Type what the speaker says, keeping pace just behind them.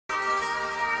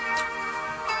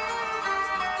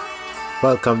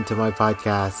Welcome to my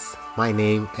podcast. My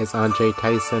name is Andre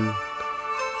Tyson.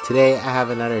 Today I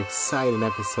have another exciting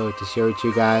episode to share with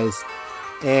you guys.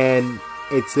 And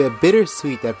it's a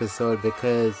bittersweet episode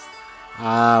because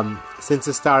since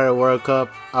the start of the World Cup,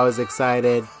 I was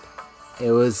excited.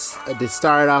 They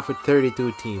started off with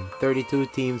 32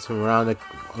 teams from around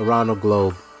the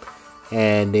globe.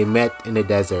 And they met in the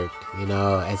desert. You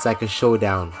know, it's like a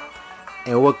showdown.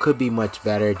 And what could be much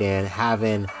better than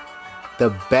having the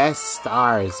best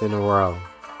stars in the world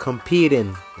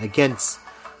competing against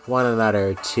one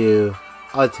another to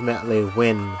ultimately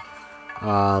win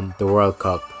the World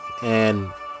Cup. And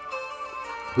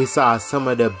we saw some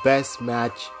of the best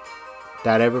match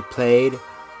that ever played.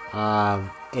 And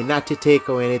not to take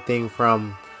away anything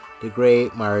from the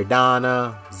great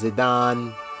Maradona,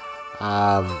 Zidane,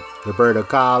 Roberto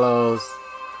Carlos,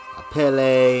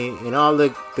 Pele, and all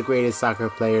the greatest soccer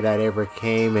player that ever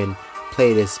came and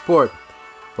played this sport.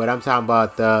 But I'm talking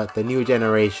about the new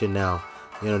generation now.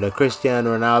 You know, the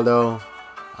Cristiano Ronaldo,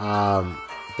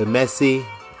 the Messi,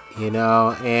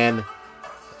 and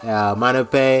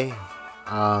Mbappe.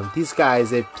 These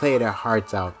guys, they play their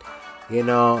hearts out. You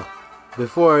know,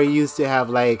 before you used to have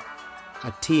like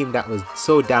a team that was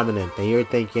so dominant, and you're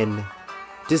thinking,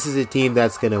 this is a team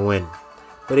that's gonna win.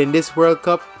 But in this World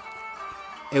Cup,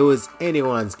 it was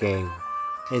anyone's game,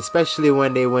 especially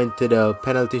when they went to the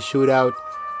penalty shootout.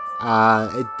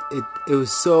 It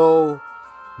was so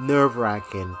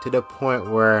nerve-wracking to the point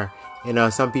where,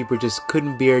 some people just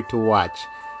couldn't bear to watch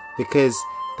because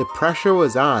the pressure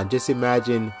was on. Just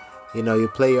imagine, you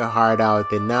play your heart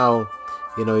out, and now,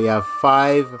 you have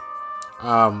 5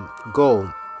 goal,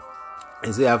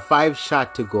 and so you have 5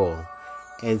 shot to goal,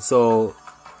 and so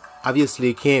obviously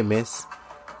you can't miss.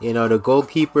 The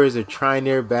goalkeepers are trying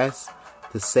their best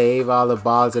to save all the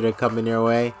balls that are coming their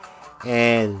way,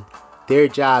 and their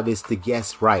job is to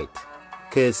guess right.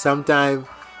 Because sometimes,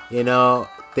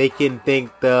 they can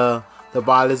think the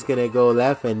ball is going to go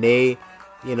left, and they,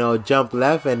 jump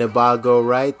left and the ball go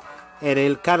right, and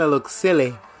it kind of looks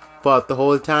silly. But the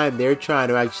whole time they're trying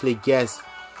to actually guess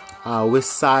which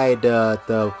side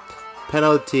the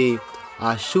penalty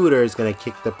shooter is going to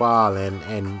kick the ball,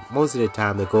 and most of the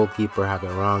time the goalkeeper have it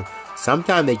wrong.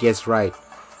 Sometimes they guess right,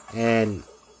 and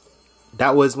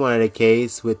that was one of the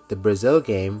case with the Brazil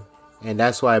game, and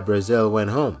that's why Brazil went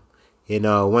home.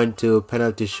 Went to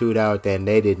penalty shootout, and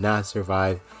they did not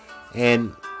survive.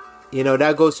 And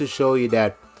that goes to show you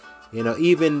that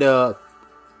even the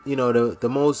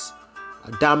most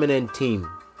dominant team,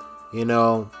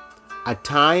 at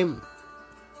time,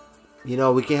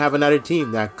 we can have another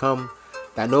team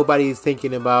that nobody is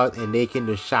thinking about, and they can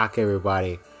just shock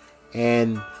everybody.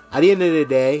 And at the end of the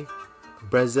day,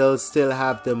 Brazil still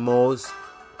have the most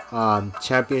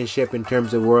championship in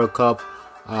terms of World Cup,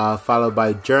 followed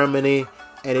by Germany,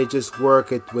 and it just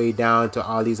worked its way down to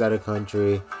all these other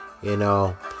countries.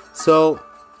 So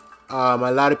a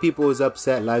lot of people was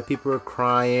upset. A lot of people were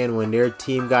crying when their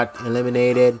team got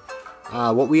eliminated.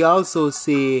 What we also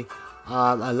see,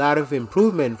 a lot of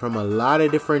improvement from a lot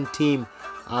of different teams.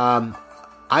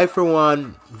 I, for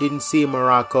one, didn't see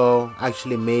Morocco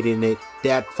actually making it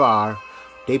that far.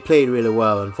 They played really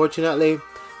well. Unfortunately,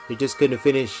 they just couldn't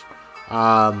finish.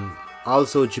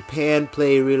 Also, Japan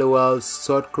played really well.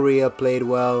 South Korea played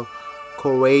well.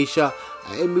 Croatia.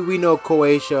 We know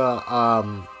Croatia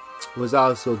was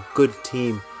also a good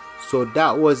team. So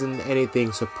that wasn't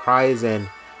anything surprising.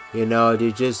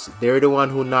 They're the one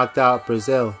who knocked out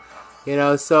Brazil.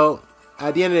 So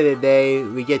at the end of the day,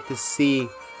 we get to see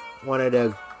one of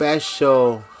the best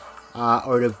show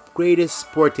or the greatest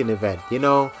sporting event.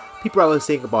 People always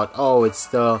think about, it's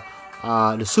the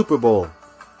Super Bowl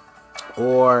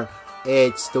or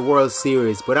it's the World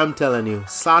Series, but I'm telling you,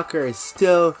 soccer is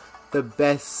still the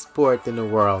best sport in the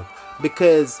world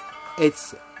because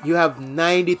you have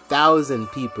 90,000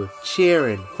 people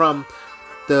cheering from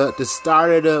the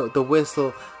start of the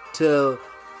whistle till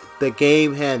the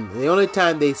game end. The only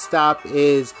time they stop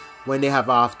is when they have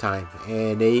off time,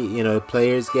 and the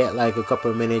players get like a couple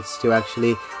of minutes to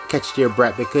actually catch their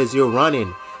breath because you're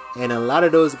running, and a lot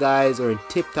of those guys are in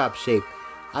tip-top shape.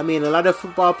 I mean, a lot of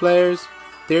football players,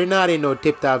 they're not in no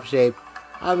tip-top shape.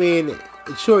 I mean,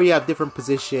 sure, you have different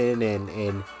position,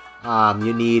 and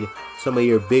you need some of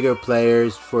your bigger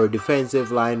players for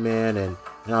defensive linemen and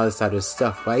all this other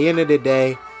stuff. By the end of the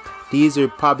day, these are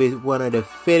probably one of the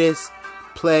fittest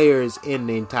players in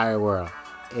the entire world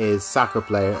is soccer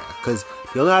player, because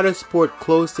the only other sport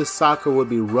close to soccer would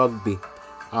be rugby.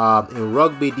 In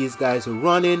rugby, these guys are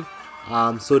running,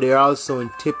 so they're also in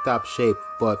tip-top shape.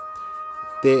 But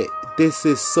this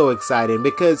is so exciting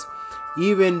because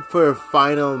even for a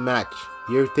final match,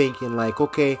 you're thinking like,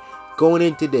 okay, going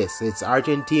into this, it's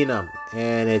Argentina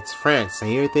and it's France,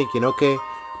 and you're thinking, okay,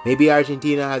 maybe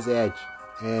Argentina has the edge.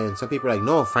 And some people are like,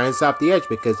 no, France have the edge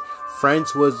because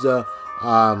France was the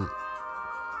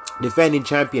defending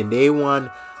champion. They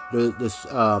won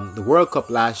the World Cup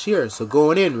last year. So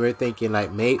going in, we're thinking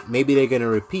like maybe they're gonna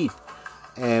repeat,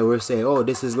 and we're saying, oh,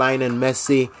 this is Lionel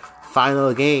Messi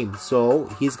final game, so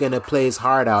he's gonna play his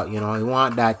heart out. He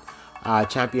want that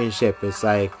championship. It's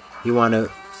like he want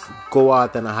to go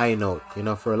out on a high note.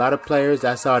 For a lot of players,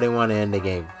 that's how they want to end the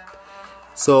game.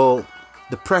 So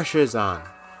the pressure is on,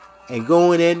 and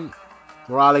going in,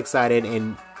 we're all excited.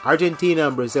 And Argentina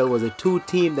and Brazil was the two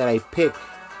teams that I picked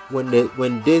when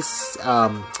this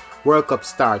World Cup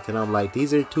starts, and I'm like,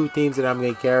 these are two teams that I'm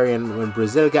gonna carry. And when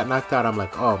Brazil got knocked out, I'm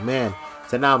like, oh man.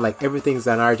 So now I'm like, everything's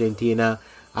on Argentina.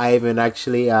 I even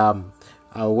actually placed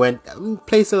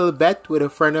a little bet with a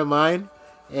friend of mine,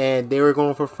 and they were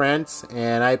going for France,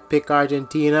 and I picked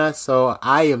Argentina. So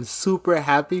I am super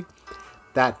happy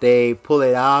that they pull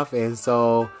it off, and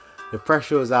so the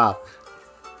pressure was off.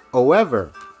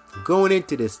 However, going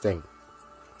into this thing,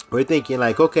 we're thinking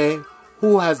like, okay,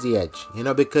 who has the edge?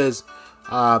 Because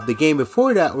the game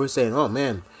before that, we're saying, oh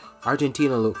man,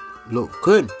 Argentina look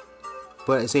good,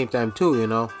 but at the same time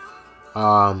too,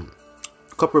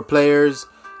 couple of players,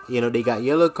 they got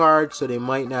yellow cards, so they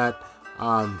might not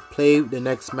play the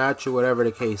next match or whatever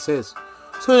the case is.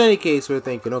 So in any case, we're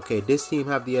thinking, okay, this team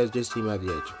have the edge, this team have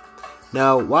the edge.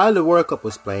 Now, while the World Cup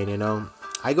was playing,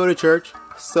 I go to church,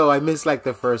 so I missed like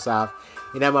the first half.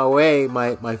 And on my way,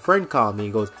 my friend called me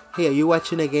and goes, hey, are you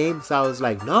watching the game? So I was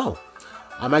like, no,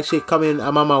 I'm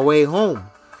on my way home.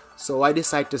 So I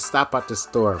decided to stop at the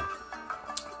store.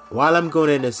 While I'm going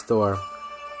in the store,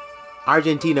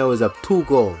 Argentina was up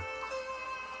 2-0.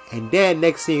 And then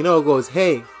next thing you know, goes,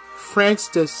 hey, France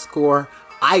just scored,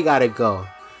 I gotta go.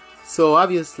 So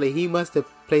obviously he must have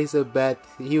placed a bet.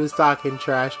 He was talking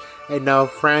trash, and now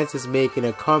France is making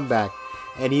a comeback.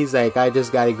 And he's like, I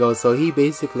just gotta go. So he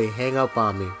basically hang up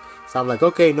on me. So I'm like,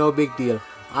 okay, no big deal.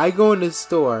 I go in the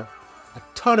store, a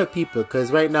ton of people,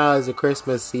 because right now is the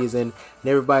Christmas season and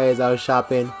everybody is out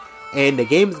shopping, and the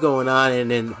game's going on.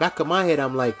 And in the back of my head,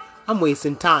 I'm like, I'm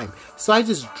wasting time. So I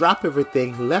just drop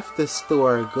everything, left the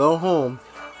store, go home,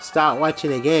 start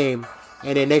watching the game,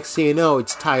 and the next thing you know,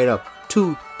 it's tied up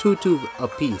 2-2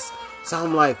 apiece. So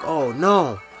I'm like, oh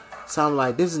no. So I'm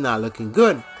like, this is not looking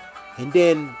good. And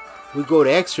then we go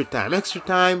to extra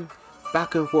time,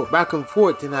 back and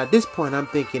forth. And at this point, I'm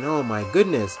thinking, oh my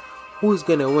goodness, who's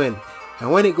gonna win?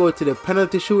 And when it goes to the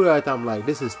penalty shootout, I'm like,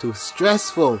 this is too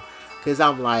stressful, because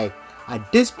I'm like,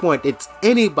 at this point, it's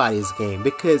anybody's game,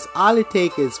 because all it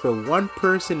takes is for one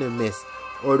person to miss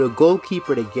or the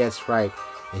goalkeeper to guess right.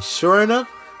 And sure enough,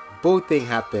 both things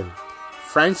happened.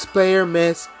 French player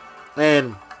missed,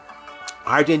 and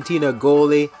Argentina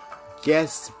goalie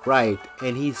guessed right,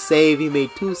 and he made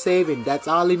 2 saves, and that's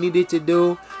all he needed to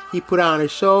do. He put on a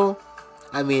show.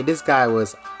 I mean, this guy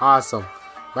was awesome.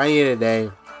 By the end of the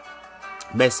day,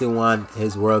 Messi won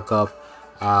his World Cup.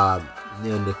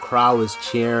 And the crowd was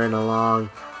cheering along.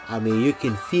 I mean, you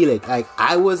can feel it. Like,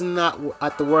 I was not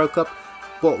at the World Cup,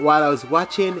 but while I was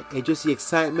watching, and just the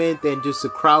excitement and just the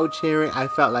crowd cheering, I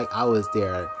felt like I was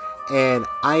there. And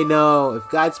I know if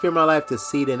God spared my life to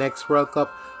see the next World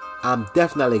Cup, I'm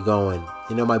definitely going.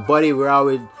 My buddy, we're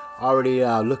already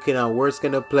looking at where it's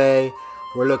gonna play.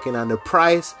 We're looking on the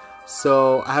price.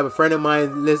 So I have a friend of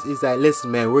mine. He's like,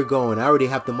 listen, man, we're going. I already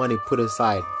have the money put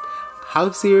aside.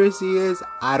 How serious he is,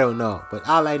 I don't know. But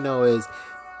all I know is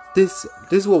this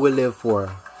is what we live for.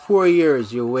 4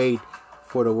 years you wait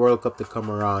for the World Cup to come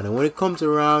around. And when it comes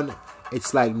around,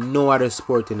 it's like no other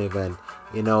sporting event.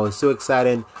 It's so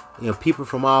exciting. People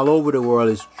from all over the world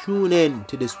is tuning in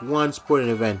to this one sporting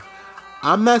event.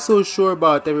 I'm not so sure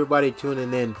about everybody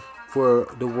tuning in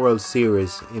for the World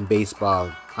Series in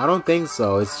baseball. I don't think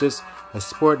so. It's just a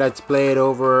sport that's played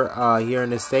over here in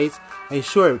the States. And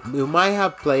sure, we might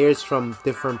have players from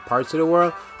different parts of the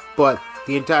world, but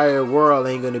the entire world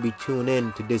ain't going to be tuned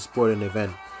in to this sporting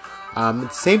event.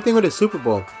 Same thing with the Super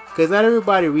Bowl, because not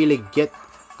everybody really get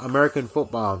American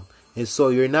football. And so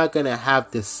you're not going to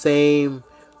have the same,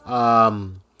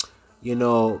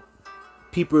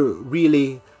 people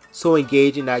really so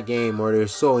engaged in that game, or they're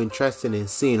so interested in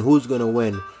seeing who's going to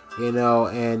win,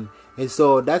 and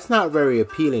so that's not very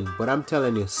appealing. But I'm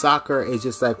telling you, soccer is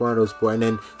just like one of those sports. And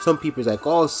then some people's like,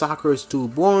 oh, soccer is too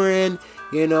boring.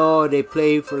 They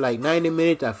play for like 90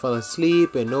 minutes. I fell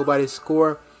asleep and nobody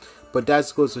score. But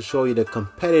that goes to show you the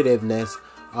competitiveness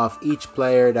of each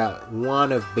player that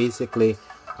want to basically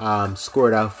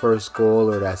score that first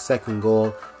goal or that second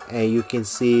goal. and you can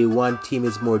see one team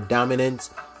is more dominant,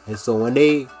 and so when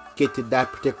they get to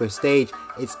that particular stage,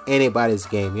 it's anybody's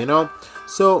game, you know.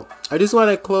 So I just want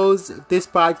to close this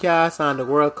podcast on the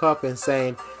World Cup and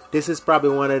saying this is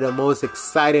probably one of the most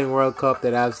exciting World Cup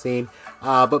that I've seen.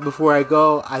 But before I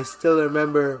go, I still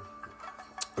remember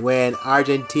when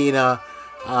Argentina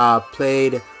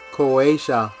played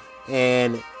Croatia,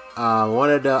 and one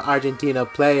of the Argentina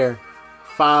player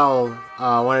fouled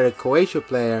one of the Croatia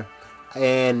player,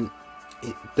 and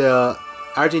the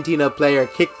Argentina player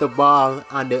kicked the ball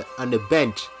on the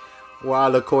bench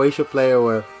while the Croatia player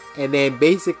were, and then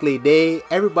basically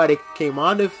everybody came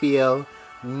on the field,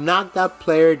 knocked that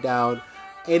player down,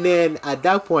 and then at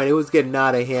that point it was getting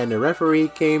out of hand. The referee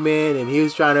came in and he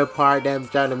was trying to part them,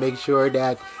 trying to make sure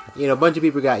that, you know, a bunch of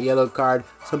people got yellow card.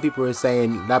 Some people were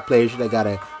saying that player should have got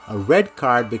a red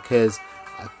card because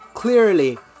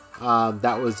clearly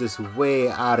that was just way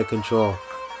out of control.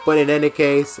 But in any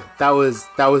case, that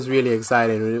was really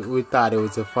exciting. We thought it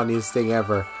was the funniest thing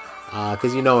ever,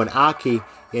 because you know, in hockey,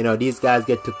 you know, these guys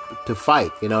get to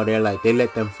fight. You know, they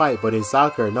let them fight. But in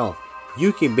soccer, no,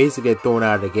 you can basically get thrown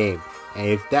out of the game. And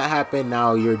if that happened,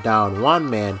 now you're down one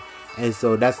man, and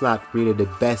so that's not really the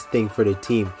best thing for the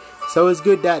team. So it's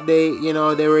good that they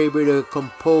were able to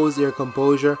compose their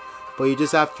composure. But you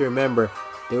just have to remember,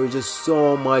 there was just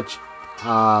so much,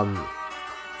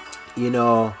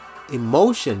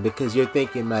 emotion, because you're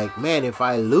thinking like, man, if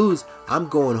I lose, I'm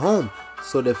going home.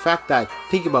 So the fact that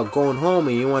think about going home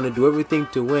and you want to do everything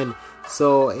to win.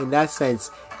 So in that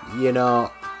sense, you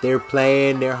know, they're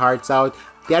playing their hearts out.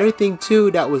 The other thing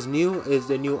too that was new is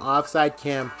the new offside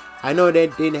cam. I know they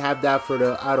didn't have that for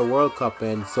the World Cup,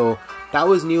 and so that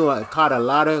was new. It caught a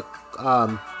lot of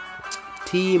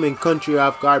team and country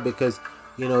off guard, because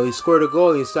you know, you scored a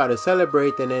goal and you start to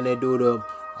celebrate, and then they do the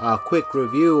quick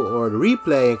review or the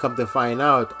replay and come to find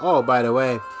out, oh, by the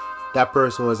way, that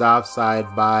person was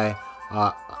offside by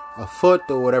a foot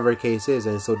or whatever the case is,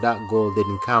 and so that goal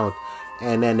didn't count.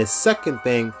 And then the second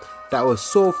thing that was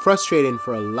so frustrating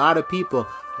for a lot of people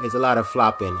is a lot of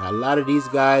flopping. A lot of these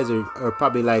guys are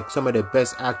probably like some of the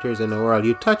best actors in the world.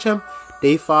 You touch them,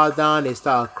 they fall down, they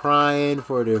start crying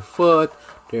for their foot,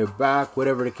 their back,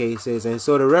 whatever the case is. And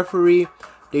so the referee,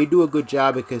 they do a good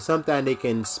job, because sometimes they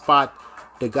can spot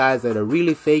the guys that are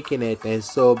really faking it. And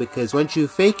so because once you're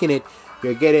faking it,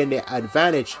 you're getting the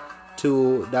advantage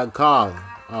to that call.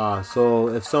 So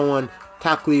if someone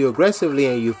tackle you aggressively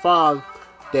and you fall,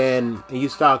 then you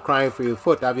start crying for your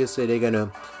foot, obviously they're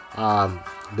gonna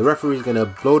the referee's gonna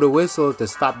blow the whistle to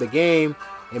stop the game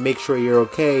and make sure you're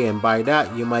okay, and by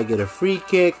that you might get a free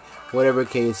kick, whatever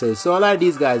case is. So a lot of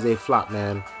these guys, they flop,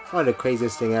 man. One of the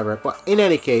craziest thing ever. But in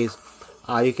any case,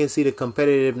 you can see the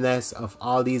competitiveness of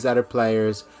all these other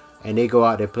players, and they go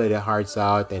out, they play their hearts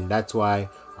out, and that's why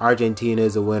Argentina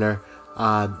is a winner.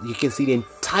 You can see the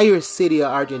entire city of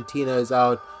Argentina is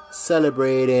out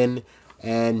celebrating,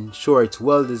 and sure, it's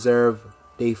well deserved.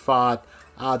 They fought.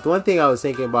 The one thing I was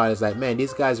thinking about is like, man,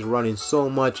 these guys are running so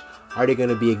much. Are they going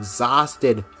to be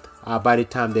exhausted by the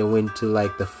time they went to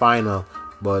like the final?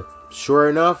 But sure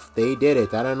enough, they did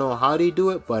it. I don't know how they do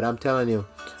it, but I'm telling you,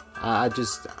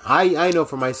 I know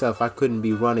for myself, I couldn't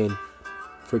be running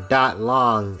for that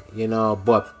long, you know.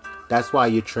 But that's why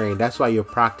you train. That's why you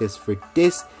practice for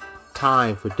this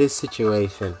time, for this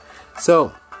situation.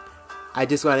 So I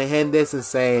just want to end this and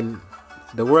saying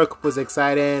the World Cup was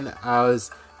exciting. I was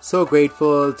so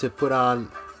grateful to put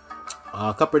on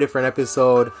a couple of different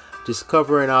episodes, just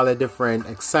covering all the different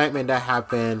excitement that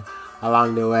happened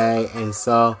along the way. And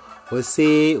so we'll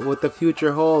see what the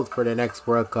future holds for the next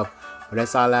World Cup. But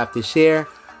that's all I have to share.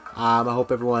 I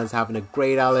hope everyone's having a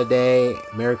great holiday.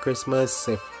 Merry Christmas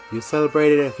if you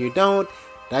celebrate it. If you don't,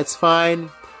 that's fine.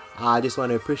 I just want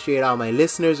to appreciate all my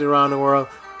listeners around the world.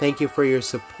 Thank you for your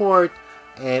support,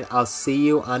 and I'll see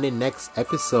you on the next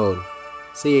episode.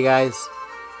 See you guys.